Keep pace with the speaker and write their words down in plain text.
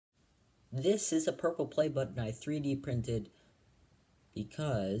This is a purple play button I 3D printed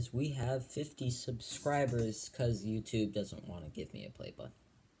because we have 50 subscribers because YouTube doesn't want to give me a play button.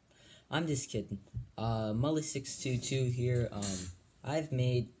 I'm just kidding. Mully622 here. I've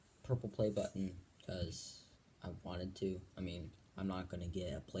made purple play button because I wanted to. I mean, I'm not going to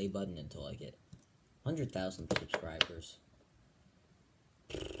get a play button until I get 100,000 subscribers.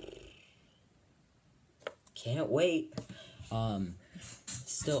 Can't wait.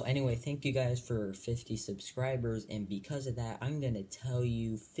 Still, anyway, thank you guys for 50 subscribers, and because of that, I'm gonna tell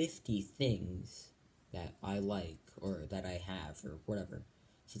you 50 things that I like, or that I have, or whatever.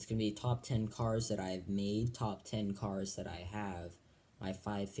 So it's gonna be top 10 cars that I've made, top 10 cars that I have, my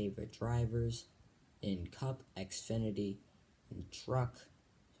 5 favorite drivers in Cup, Xfinity, and Truck,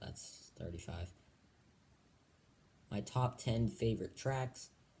 so that's 35. My top 10 favorite tracks,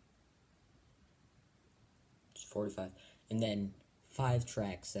 45, and then 5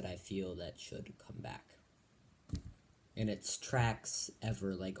 tracks that I feel that should come back. And it's tracks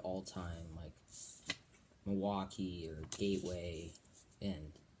ever, like all time, like Milwaukee or Gateway,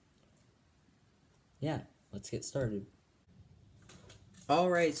 and yeah, let's get started.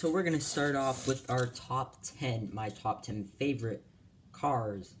 Alright, so we're gonna start off with our top 10, my top 10 favorite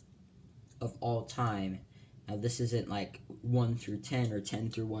cars of all time. Now this isn't like 1 through 10 or 10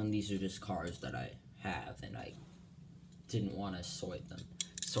 through 1, these are just cars that I have, and I didn't want to sort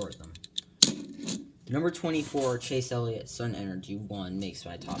them. Number 24, Chase Elliott Sun Energy 1 makes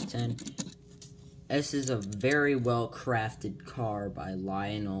my top 10. This is a very well crafted car by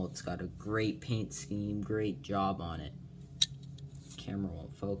Lionel. It's got a great paint scheme, great job on it. Camera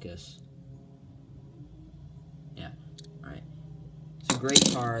won't focus. Yeah, alright. It's a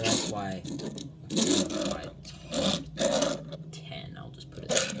great car, that's why my top 10. I'll just put it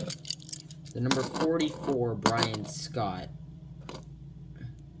there. The number 44, Brian Scott,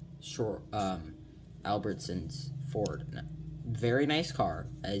 Albertson's Ford. Very nice car,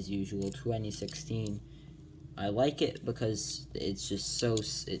 as usual, 2016. I like it because it's just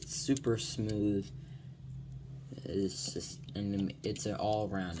it's super smooth. It's just, it's an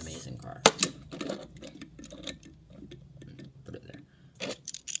all-around amazing car. Put it there.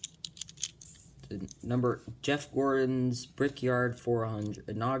 Jeff Gordon's Brickyard 400,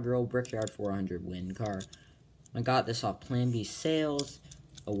 inaugural Brickyard 400 win car. I got this off Plan B sales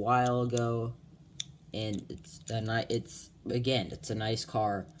a while ago, and it's a nice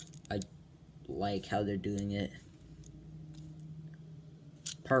car. I like how they're doing it.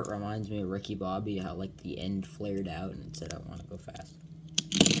 Part reminds me of Ricky Bobby, how like the end flared out and it said I want to go fast.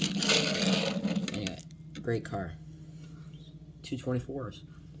 Anyway, great car. 224s.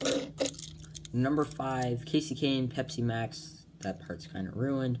 Number 5, Kasey Kahne, Pepsi Max. That part's kind of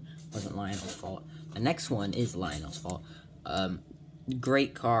ruined. Wasn't Lionel's fault. The next one is Lionel's fault.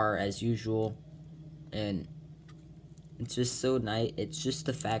 Great car, as usual. And it's just so nice. It's just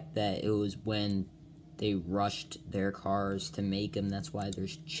the fact that it was when they rushed their cars to make them. That's why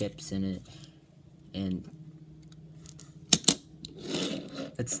there's chips in it. And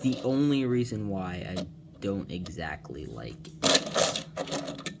that's the only reason why I don't exactly like it.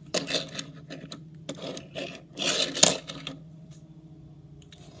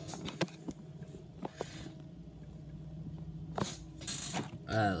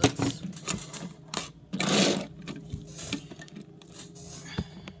 Let's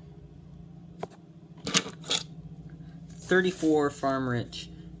 34 Farm Rich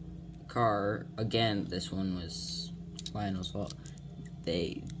car. Again, this one was Lionel's fault.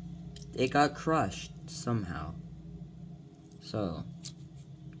 It got crushed somehow. So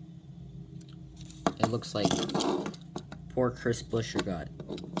it looks like poor Chris Buescher got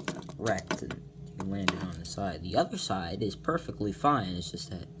wrecked and he landed on the side. The other side is perfectly fine. It's just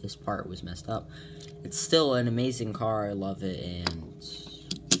that this part was messed up. It's still an amazing car. I love it, and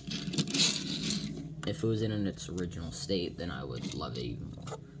if it was in its original state, then I would love it even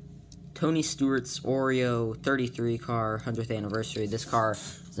more. Tony Stewart's Oreo 33 car, 100th anniversary. This car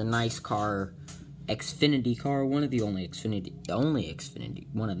is a nice car. Xfinity car, one of the only Xfinity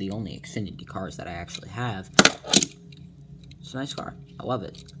cars that I actually have. It's a nice car. I love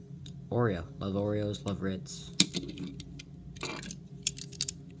it. Oreo. Love Oreos, love Ritz.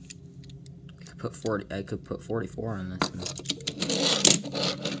 I could put 44 on this one.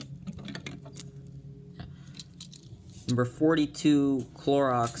 Yeah. Number 42,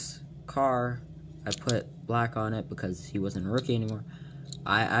 Clorox car. I put black on it because he wasn't a rookie anymore.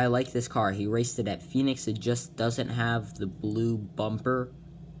 I like this car. He raced it at Phoenix. It just doesn't have the blue bumper.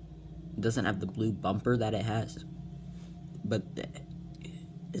 It doesn't have the blue bumper that it has. But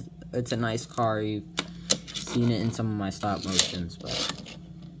it's a nice car. You've seen it in some of my stop motions, but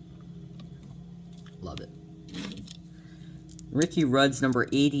Love it. Ricky Rudd's number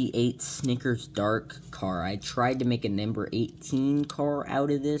 88 Snickers Dark car. I tried to make a number 18 car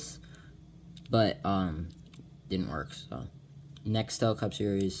out of this, but didn't work. So Nextel Cup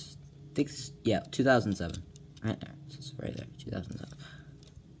Series, I think, yeah, 2007. Right there, it's right there, 2007.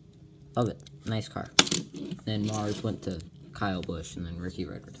 Love it, nice car. Then Mars went to Kyle Busch, and then Ricky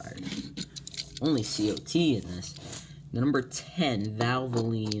Rudd retired. Only COT in this. The number 10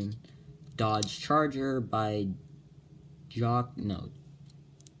 Valvoline Dodge Charger by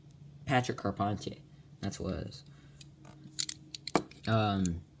Patrick Carpentier. That's what it is.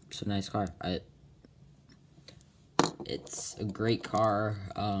 It's a nice car. It's a great car.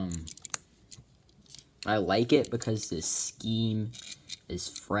 I like it because the scheme is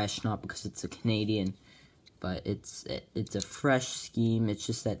fresh, not because it's a Canadian, but it's a fresh scheme. It's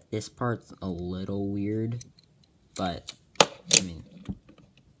just that this part's a little weird, but I mean.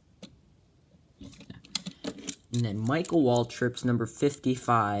 And then Michael Waltrip's number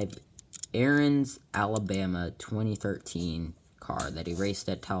 55, Aaron's Alabama 2013 car that he raced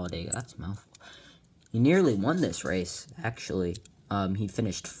at Talladega. That's a mouthful. He nearly won this race, actually. He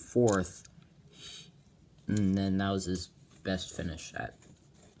finished 4th, and then that was his best finish at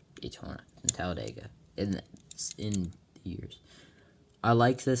Daytona and Talladega in the years. I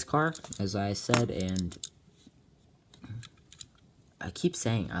like this car, as I said, and I keep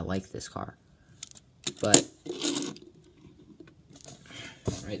saying I like this car. But,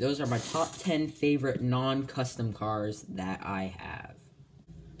 alright, those are my top 10 favorite non-custom cars that I have.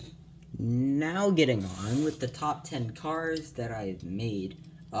 Now getting on with the top 10 cars that I've made.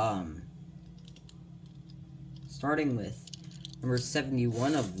 Starting with number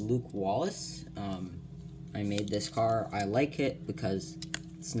 71 of Luke Wallace. I made this car. I like it because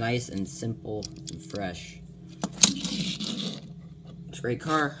it's nice and simple and fresh. It's a great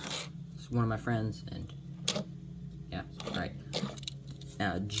car. One of my friends, and yeah, alright.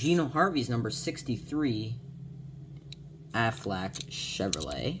 Now, Gino Harvey's number 63 Aflac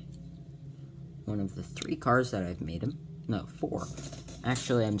Chevrolet. One of the 3 cars that I've made him. No, 4.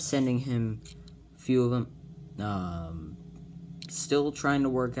 Actually, I'm sending him a few of them. Still trying to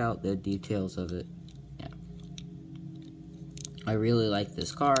work out the details of it. Yeah. I really like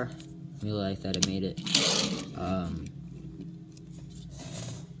this car. Really like that I made it.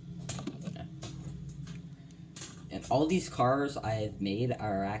 All these cars I have made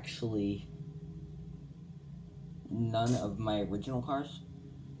are actually none of my original cars.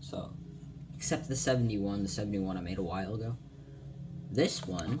 So, except the 71. The 71 I made a while ago. This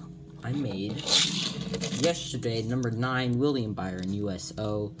one I made yesterday, number 9 William Byron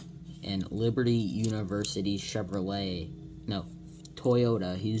USO and Liberty University Chevrolet. No,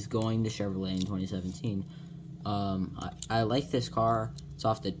 Toyota. He's going to Chevrolet in 2017. I like this car. It's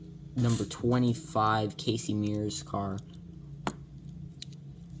off the number 25 Casey Mears car.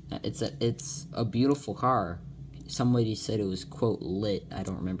 It's a beautiful car. Somebody said it was, quote, lit. I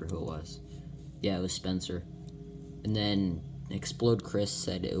don't remember who it was. Yeah, it was Spencer. And then Explode Chris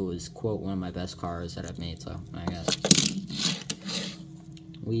said it was, quote, one of my best cars that I've made. So I guess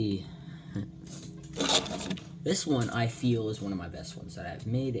this one I feel is one of my best ones that I've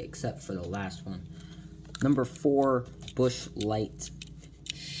made, except for the last one. Number 4 Busch Light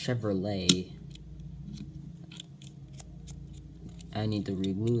Chevrolet. I need to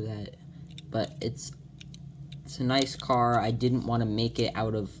reglue that, but it's a nice car. I didn't want to make it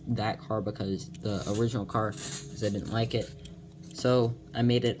out of that car because the original car, because I didn't like it. So I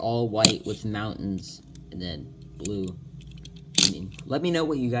made it all white with mountains and then blue. I mean, let me know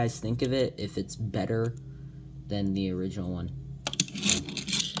what you guys think of it, if it's better than the original one.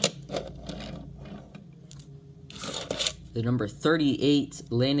 The number 38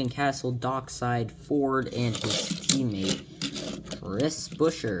 Landon Castle Dockside Ford and his teammate Chris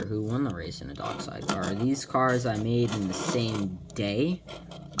Buescher, who won the race in a Dockside car. These cars I made in the same day.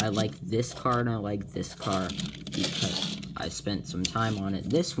 I like this car and I like this car because I spent some time on it.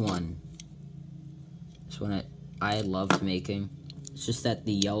 This one I loved making. It's just that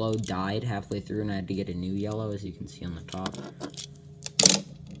the yellow died halfway through and I had to get a new yellow, as you can see on the top.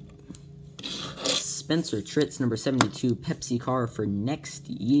 Spencer Tritt's number 72 Pepsi car for next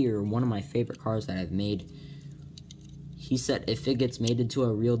year. One of my favorite cars that I've made. He said if it gets made into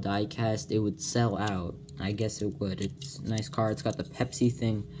a real die cast, it would sell out. I guess it would. It's a nice car. It's got the Pepsi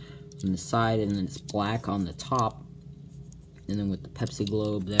thing on the side, and then it's black on the top. And then with the Pepsi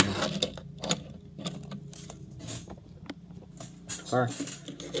globe there. Car.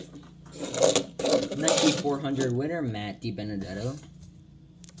 Nike 400 winner, Matt DiBenedetto.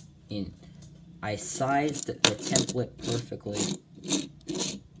 I sized the template perfectly.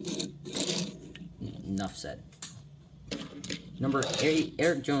 enough said. Number 8,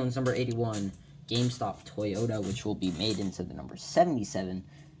 Eric Jones, number 81, GameStop Toyota, which will be made into the number 77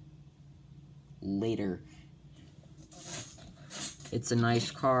 later. It's a nice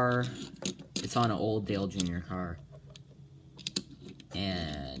car. It's on an old Dale Jr. car.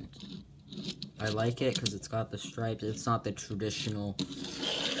 And I like it because it's got the stripes. It's not the traditional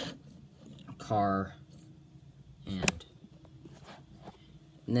car. And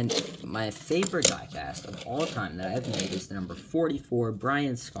then my favorite diecast of all time that I've made is the number 44,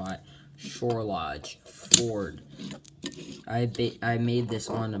 Brian Scott, Shore Lodge, Ford. I made this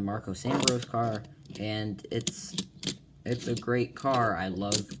on a Marcos Ambrose car, and it's a great car. I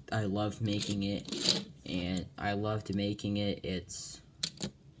love making it, and I loved making it. It's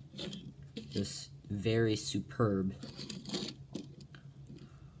just very superb.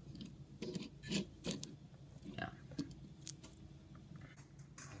 Yeah.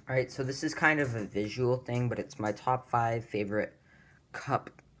 Alright, so this is kind of a visual thing, but it's my top 5 favorite Cup,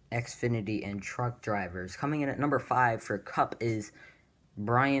 Xfinity, and truck drivers. Coming in at number 5 for Cup is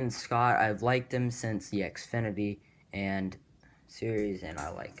Brian Scott. I've liked him since the Xfinity and series, and I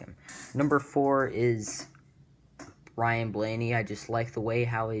like him. Number 4 is Ryan Blaney. I just like the way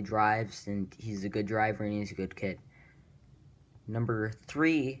how he drives, and he's a good driver, and he's a good kid. Number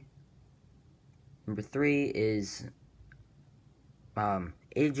 3 is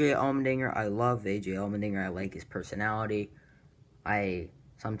AJ Allmendinger. I love AJ Allmendinger. I like his personality. I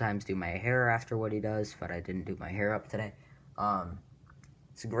sometimes do my hair after what he does, but I didn't do my hair up today.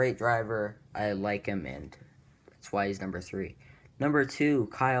 It's a great driver. I like him, and that's why he's number 3. Number 2,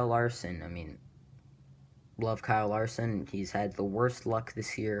 Kyle Larson. I mean, love Kyle Larson. He's had the worst luck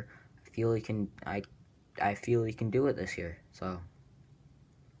this year. I feel he can do it this year. So,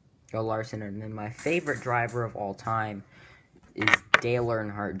 go Larson. And then my favorite driver of all time is Dale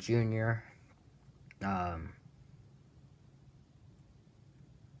Earnhardt Jr.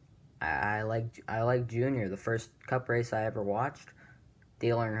 I like Junior. The first Cup race I ever watched,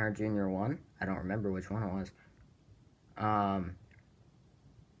 Dale Earnhardt Jr. won. I don't remember which one it was.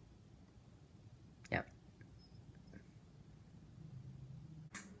 Yeah.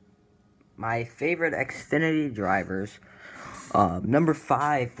 My favorite Xfinity drivers. Number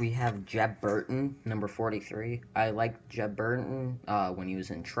 5, we have Jeb Burton, number 43. I liked Jeb Burton when he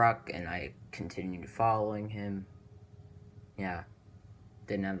was in truck, and I continued following him. Yeah.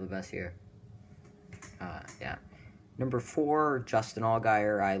 Didn't have the best year. Yeah. Number 4, Justin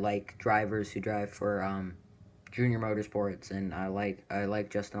Allgaier. I like drivers who drive for Junior Motorsports, and I like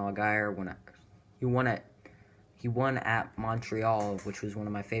Justin Allgaier. He won at Montreal, which was one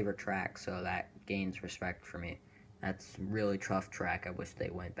of my favorite tracks, so that gains respect for me. That's a really tough track. I wish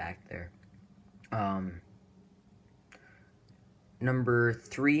they went back there. Number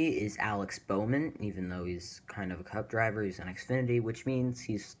 3 is Alex Bowman. Even though he's kind of a Cup driver, he's an Xfinity, which means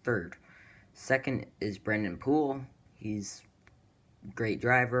he's 3rd. 2nd is Brendan Poole. He's a great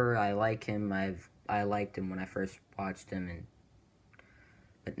driver. I like him. I liked him when I first watched him.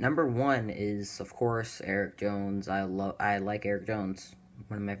 But number 1 is, of course, Eric Jones. I like Eric Jones.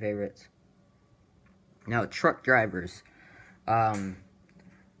 One of my favorites. Now, truck drivers.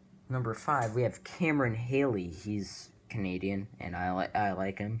 Number 5, we have Cameron Haley. He's Canadian, and I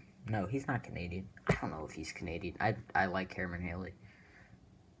like him. No, he's not Canadian. I don't know if he's Canadian. I like Cameron Haley.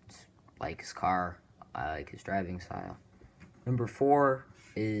 I like his car. I like his driving style. Number 4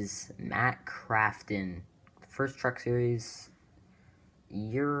 is Matt Crafton. The first Truck Series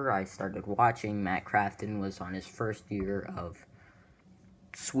year I started watching, Matt Crafton was on his first year of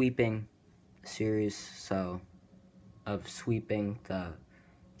sweeping series, so of sweeping the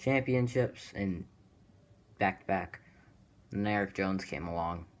championships and back-to-back. And Eric Jones came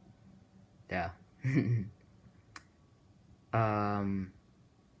along. Yeah. And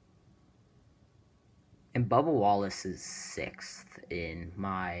Bubba Wallace is 6th in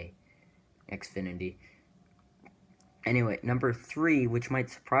my Xfinity. Anyway, number 3, which might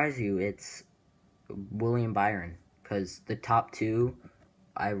surprise you, it's William Byron, because the top 2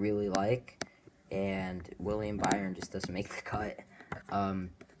 I really like, and William Byron just doesn't make the cut.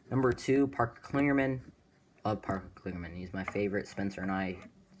 Number 2, Parker Kligerman. Love Parker Kligerman. He's my favorite. Spencer and I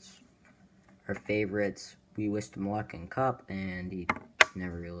are favorites. We wished him luck in Cup, and he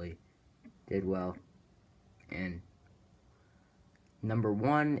never really did well. And number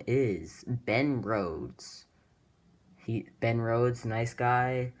 1 is Ben Rhodes. Ben Rhodes, nice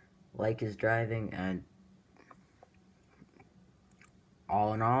guy, like his driving, and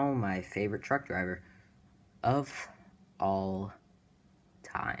all in all, my favorite truck driver of all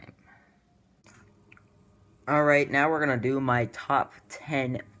time. Alright, now we're going to do my top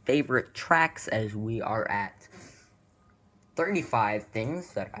 10 favorite tracks, as we are at 35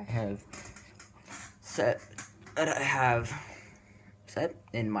 things that I have set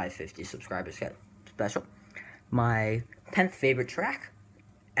in my 50 subscribers special. My 10th favorite track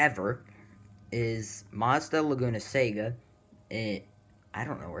ever is Mazda Laguna Seca. I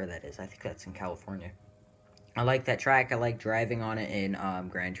don't know where that is. I think that's in California. I like that track. I like driving on it in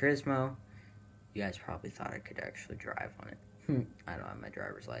Gran Turismo. You guys probably thought I could actually drive on it. I don't have my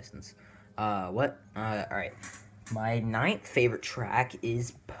driver's license. Alright. My 9th favorite track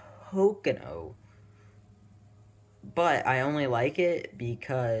is Pocono. But I only like it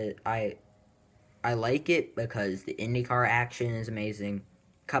because I like it because the IndyCar action is amazing.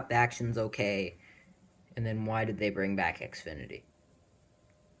 Cup action's okay. And then why did they bring back Xfinity?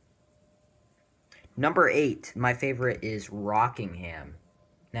 Number 8, my favorite is Rockingham.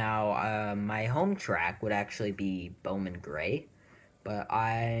 Now, my home track would actually be Bowman Gray, but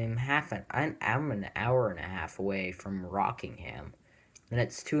I'm an hour and a half away from Rockingham. Then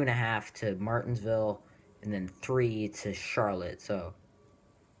it's 2.5 to Martinsville, and then 3 to Charlotte. So,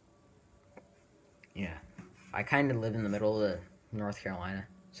 yeah, I kind of live in the middle of North Carolina.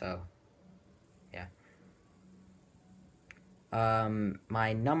 So, yeah.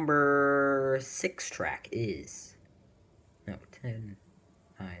 My number 6 track is 10,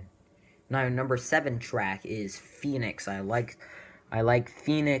 9. My number 7 track is Phoenix. I like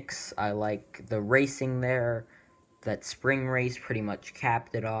Phoenix. I like the racing there. That spring race pretty much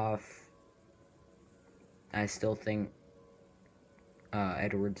capped it off. I still think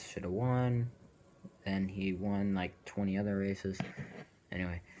Edwards should have won. Then he won like 20 other races.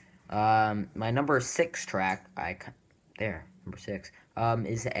 Anyway, my number 6 track, number 6,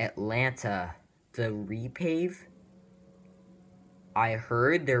 is Atlanta. The repave. I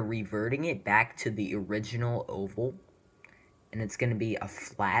heard they're reverting it back to the original oval, and it's gonna be a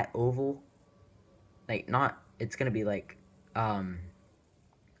flat oval. Like, it's gonna be like,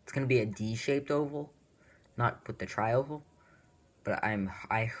 it's gonna be a D-shaped oval, not with the tri-oval. But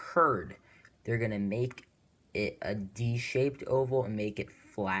I heard they're gonna make it a D-shaped oval and make it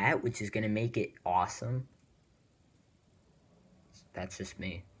flat, which is gonna make it awesome. That's just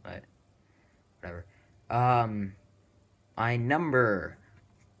me, but whatever. My number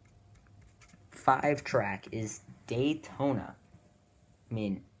 5 track is Daytona. I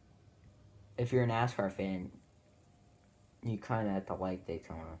mean, if you're a NASCAR fan, you kind of have to like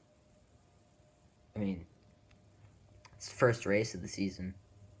Daytona. I mean, it's the first race of the season.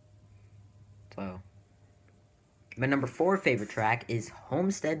 So, my number 4 favorite track is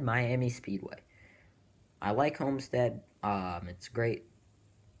Homestead Miami Speedway. I like Homestead. It's great.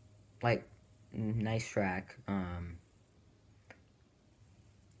 Like, nice track.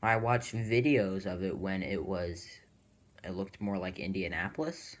 I watched videos of it when it looked more like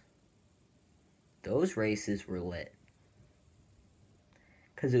Indianapolis. Those races were lit.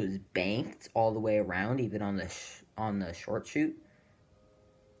 Because it was banked all the way around, even on the short shoot.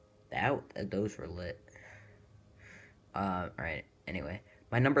 Those were lit. Alright, anyway.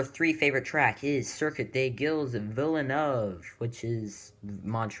 My number 3 favorite track is Circuit des Gilles Villeneuve, which is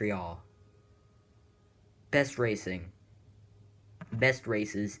Montreal. Best racing. Best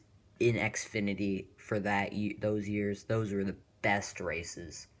races in Xfinity for those years. Those were the best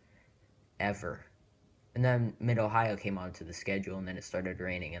races ever. And then Mid-Ohio came onto the schedule, and then it started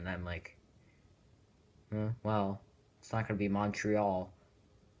raining, and I'm like, well, it's not going to be Montreal.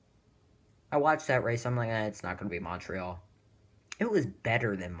 I watched that race, I'm like, it's not going to be Montreal. It was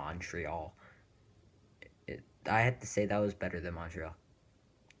better than Montreal. I have to say that was better than Montreal.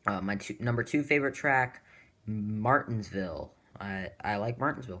 My number 2 favorite track, Martinsville. I like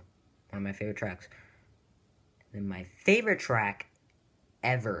Martinsville. One of my favorite tracks. And my favorite track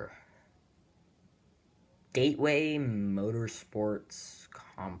ever, Gateway Motorsports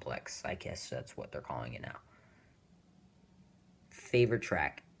Complex. I guess that's what they're calling it now. Favorite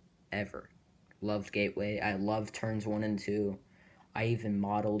track ever. Loved Gateway. I love turns 1 and 2. I even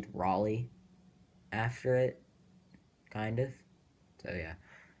modeled Raleigh after it, kind of. So yeah,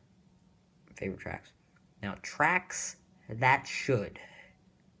 favorite tracks. Now, tracks that should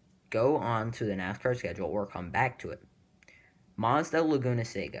go on to the NASCAR schedule or come back to it. Mazda Laguna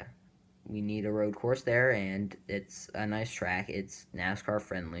Seca. We need a road course there, and it's a nice track. It's NASCAR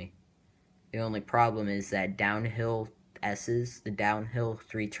friendly. The only problem is that downhill S's, the downhill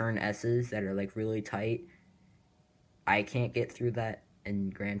 3-turn S's that are like really tight, I can't get through that in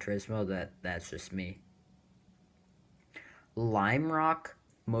Gran Turismo. That's just me. Lime Rock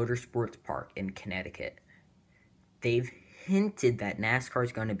Motorsports Park in Connecticut. They've hinted that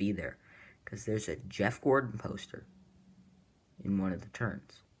NASCAR's going to be there because there's a Jeff Gordon poster in one of the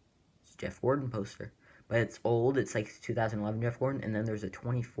turns. Jeff Gordon poster. But it's old. It's like 2011 Jeff Gordon. And then there's a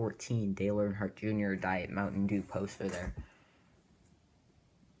 2014 Dale Earnhardt Jr. Diet Mountain Dew poster there.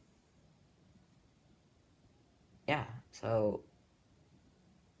 Yeah, so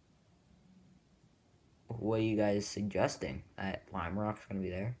what are you guys suggesting? That Lime Rock's going to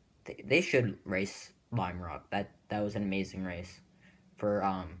be there? They should race Lime Rock. That was an amazing race for,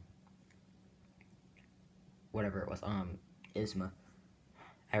 whatever it was, ISMA.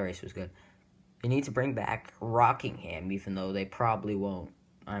 That race was good. They need to bring back Rockingham, even though they probably won't.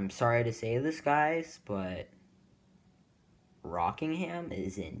 I'm sorry to say this, guys, but Rockingham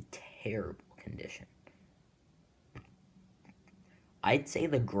is in terrible condition. I'd say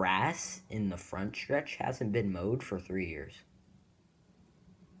the grass in the front stretch hasn't been mowed for 3 years.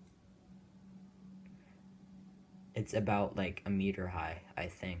 It's about like a meter high, I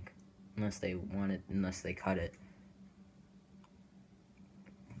think. Unless they cut it.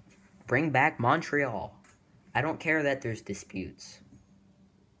 Bring back Montreal. I don't care that there's disputes.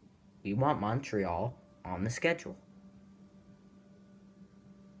 We want Montreal on the schedule.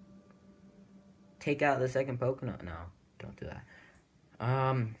 Take out the second Pocono. No, don't do that.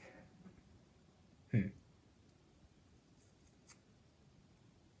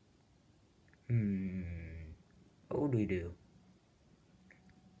 What would we do?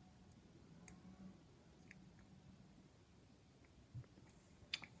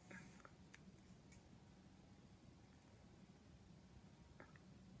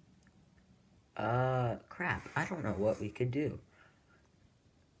 Crap. I don't know what we could do.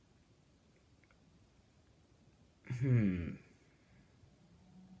 I'm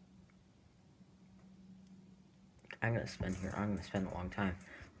gonna spend a long time,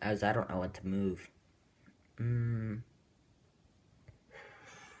 as I don't know what to move.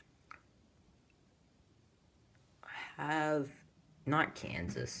 Not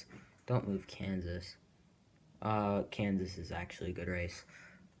Kansas. Don't move Kansas. Kansas is actually a good race.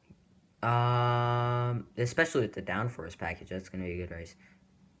 Especially with the downforce package, that's gonna be a good race.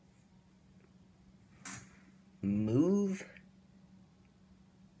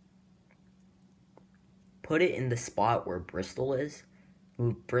 Put it in the spot where Bristol is.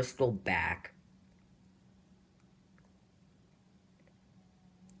 Move Bristol back.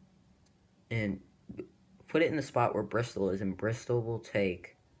 And put it in the spot where Bristol is, and Bristol will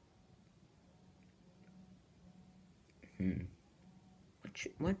take...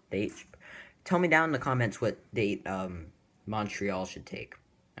 What date? Tell me down in the comments what date Montreal should take.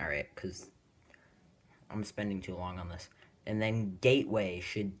 Alright, because I'm spending too long on this. And then Gateway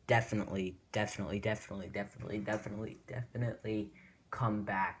should definitely come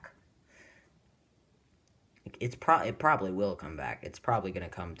back. It probably will come back. It's probably going to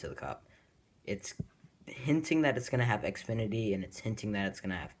come to the Cup. It's hinting that it's going to have Xfinity, and it's hinting that it's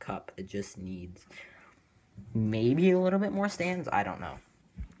going to have Cup. It just needs maybe a little bit more stands. I don't know.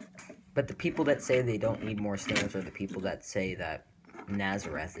 But the people that say they don't need more stands are the people that say that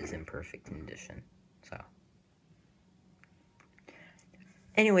Nazareth is in perfect condition. So,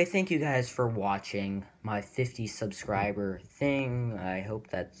 anyway, thank you guys for watching my 50 subscriber thing. I hope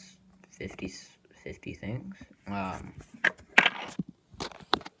that's 50 things.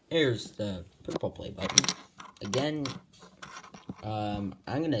 Here's the purple play button. Again, I'm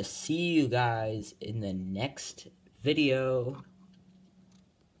gonna see you guys in the next video.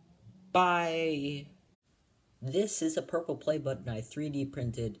 Bye! This is a purple play button I 3D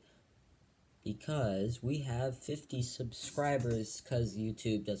printed because we have 50 subscribers because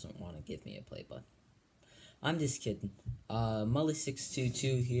YouTube doesn't want to give me a play button. I'm just kidding.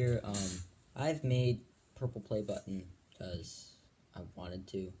 Mully622 here. I've made purple play button because I wanted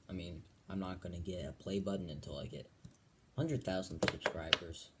to. I mean, I'm not going to get a play button until I get 100,000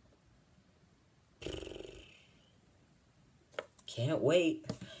 subscribers. Can't wait.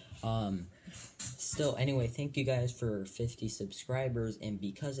 Still, anyway, thank you guys for 50 subscribers, and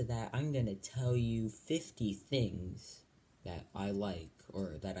because of that, I'm gonna tell you 50 things that I like,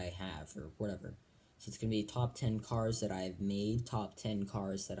 or that I have, or whatever. So it's gonna be top 10 cars that I've made, top 10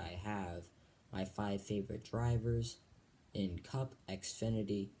 cars that I have, my 5 favorite drivers in Cup,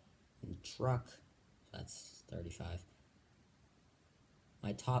 Xfinity, and Truck. That's 35.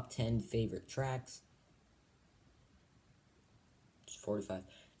 My top 10 favorite tracks. It's 45.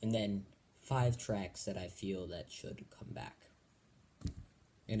 And then 5 tracks that I feel that should come back.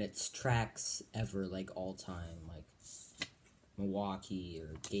 And it's tracks ever, like, all time, like Milwaukee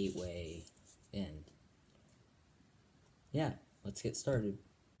or Gateway, and yeah, let's get started.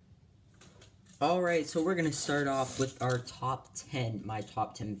 Alright, so we're gonna start off with our top 10, my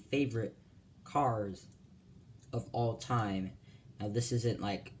top 10 favorite cars of all time. Now this isn't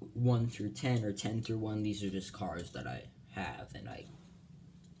like 1 through 10 or 10 through 1. These are just cars that I have, and I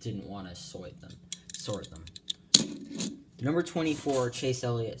didn't want to sort them. Number 24, Chase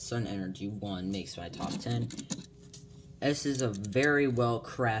Elliott Sun Energy 1 makes my top 10. This is a very well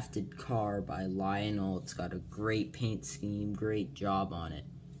crafted car by Lionel. It's got a great paint scheme, great job on it.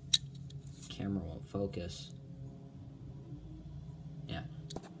 Camera won't focus. Yeah.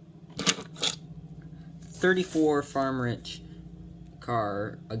 34 Farm Rich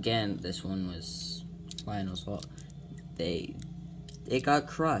car. Again, this one was Lionel's fault. It got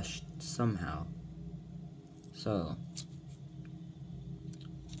crushed somehow. So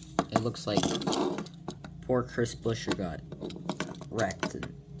it looks like poor Chris Buescher got wrecked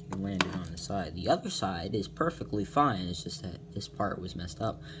and he landed on the side. The other side is perfectly fine. It's just that this part was messed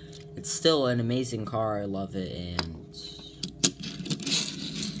up. It's still an amazing car. I love it, and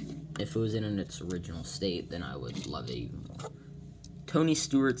if it was in its original state, then I would love it even more. Tony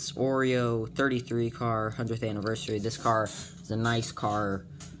Stewart's Oreo 33 car, 100th anniversary. This car is a nice car.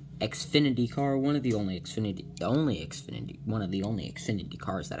 Xfinity car, one of the only Xfinity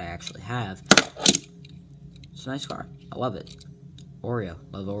cars that I actually have. It's a nice car. I love it. Oreo.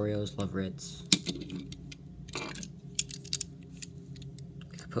 Love Oreos, love Ritz.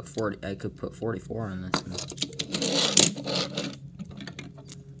 I could put 44 on this one. Yeah.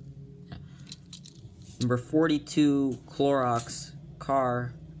 Number 42, Clorox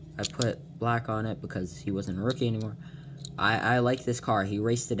car. I put black on it because he wasn't a rookie anymore. I like this car. He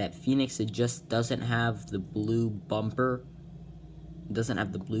raced it at Phoenix. It just doesn't have the blue bumper. It doesn't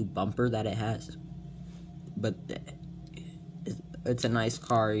have the blue bumper that it has. But it's a nice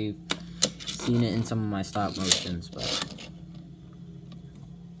car. You've seen it in some of my stop motions, but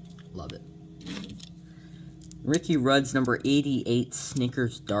love it. Ricky Rudd's number 88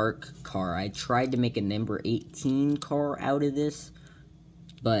 Snickers Dark car. I tried to make a number 18 car out of this,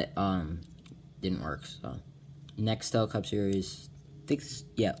 but didn't work. So Nextel Cup Series, I think,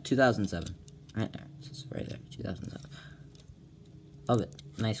 yeah, 2007. Right there, it's right there, 2007. Love it,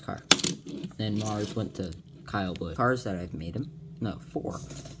 nice car. Then Mars went to Kyle Busch. Cars that I've made him, no, 4.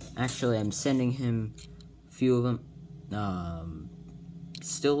 Actually, I'm sending him a few of them.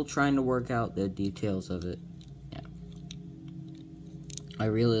 Still trying to work out the details of it. Yeah, I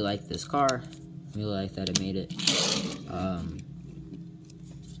really like this car. Really like that I made it.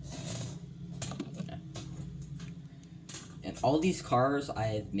 And all these cars I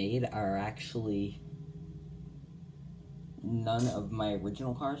have made are actually none of my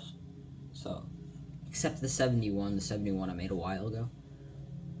original cars. So, except the 71. The 71 I made a while ago.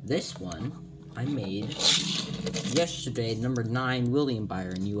 This one I made yesterday. Number 9, William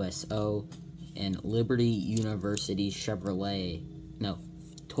Byron USO. And Liberty University Chevrolet. No,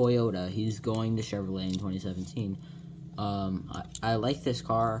 Toyota. He's going to Chevrolet in 2017. I like this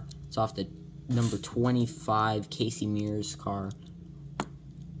car. It's off the number 25 Casey Mears car.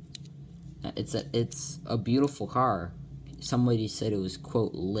 It's a beautiful car. Somebody said it was,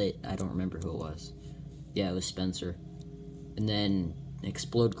 quote, lit. I don't remember who it was. Yeah, it was Spencer. And then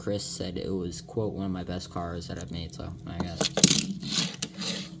Explode Chris said it was, quote, one of my best cars that I've made. So I guess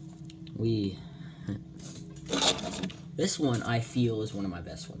this one I feel is one of my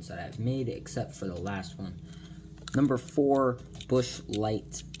best ones that I've made, except for the last one. Number 4, Busch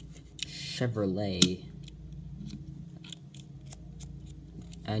Light Chevrolet.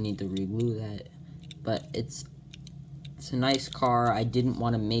 I need to reglue that, but it's a nice car. I didn't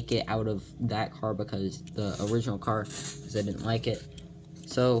want to make it out of that car because the original car, because I didn't like it.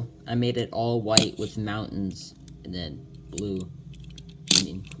 So I made it all white with mountains and then blue. I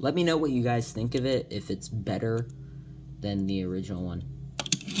mean, let me know what you guys think of it, if it's better than the original one.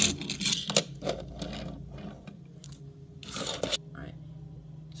 Alright.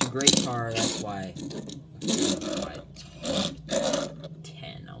 It's a great car, that's why my top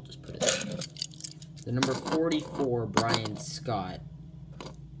 10, I'll just put it there. The number 44, Brian Scott.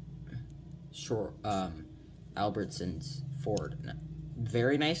 Albertson's Ford.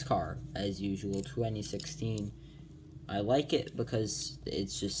 Very nice car, as usual, 2016. I like it because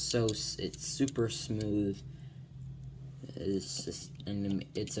it's just it's super smooth. It's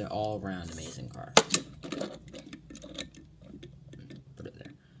an all-around amazing car. Put it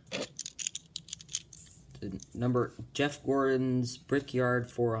there. The number, Jeff Gordon's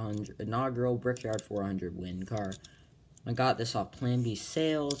Brickyard 400, inaugural Brickyard 400 win car. I got this off Plan B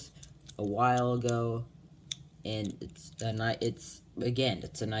sales a while ago, and it's a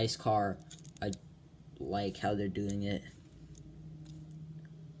nice car. I like how they're doing it.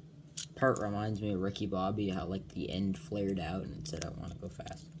 Part reminds me of Ricky Bobby, how like the end flared out and it said I want to go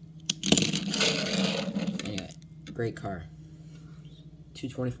fast. Anyway, great car.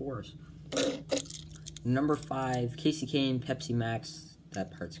 224s. Number 5, Kasey Kahne, Pepsi Max.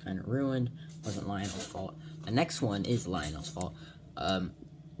 That part's kind of ruined. Wasn't Lionel's fault. The next one is Lionel's fault.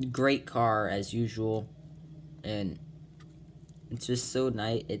 Great car, as usual. And it's just so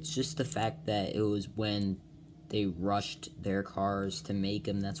nice. It's just the fact that it was when they rushed their cars to make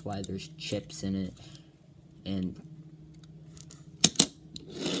them. That's why there's chips in it. And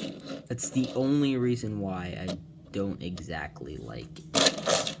that's the only reason why I don't exactly like it.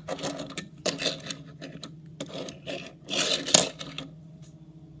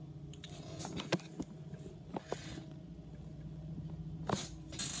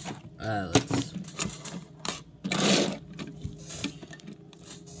 Let's...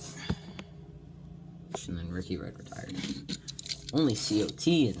 And then Ricky Red retired. Only COT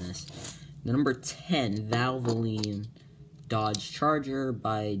in this. The number 10, Valvoline Dodge Charger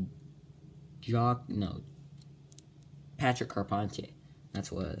by Patrick Carpentier.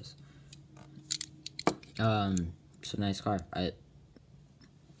 That's what it is. It's a nice car.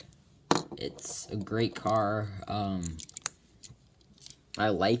 It's a great car. I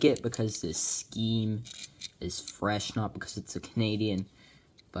like it because the scheme is fresh, not because it's a Canadian,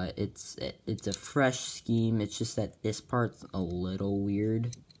 but it's a fresh scheme. It's just that this part's a little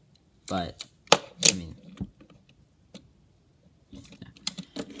weird, but I mean, yeah.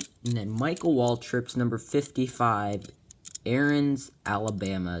 And then Michael Waltrip's number 55, Aaron's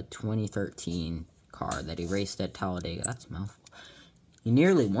Alabama 2013 car that he raced at Talladega. That's a mouthful. He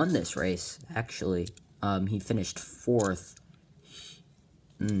nearly won this race, actually. He finished 4th.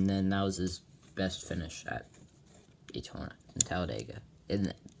 And then that was his best finish at Daytona and Talladega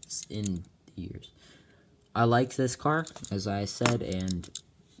in the years. I like this car, as I said, and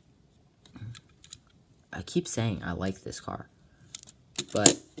I keep saying I like this car.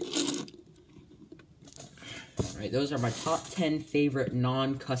 But, alright, those are my top 10 favorite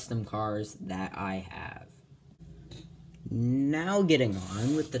non-custom cars that I have. Now getting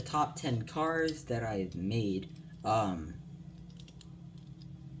on with the top 10 cars that I've made.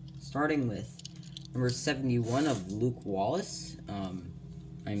 Starting with number 71 of Luke Wallace.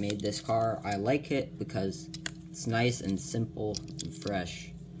 I made this car. I like it because it's nice and simple and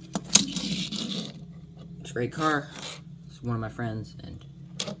fresh. It's a great car. It's one of my friends, and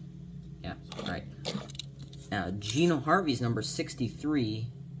yeah, right. Now, Gino Harvey's number 63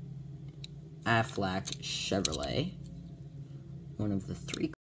 Aflac Chevrolet. One of the 3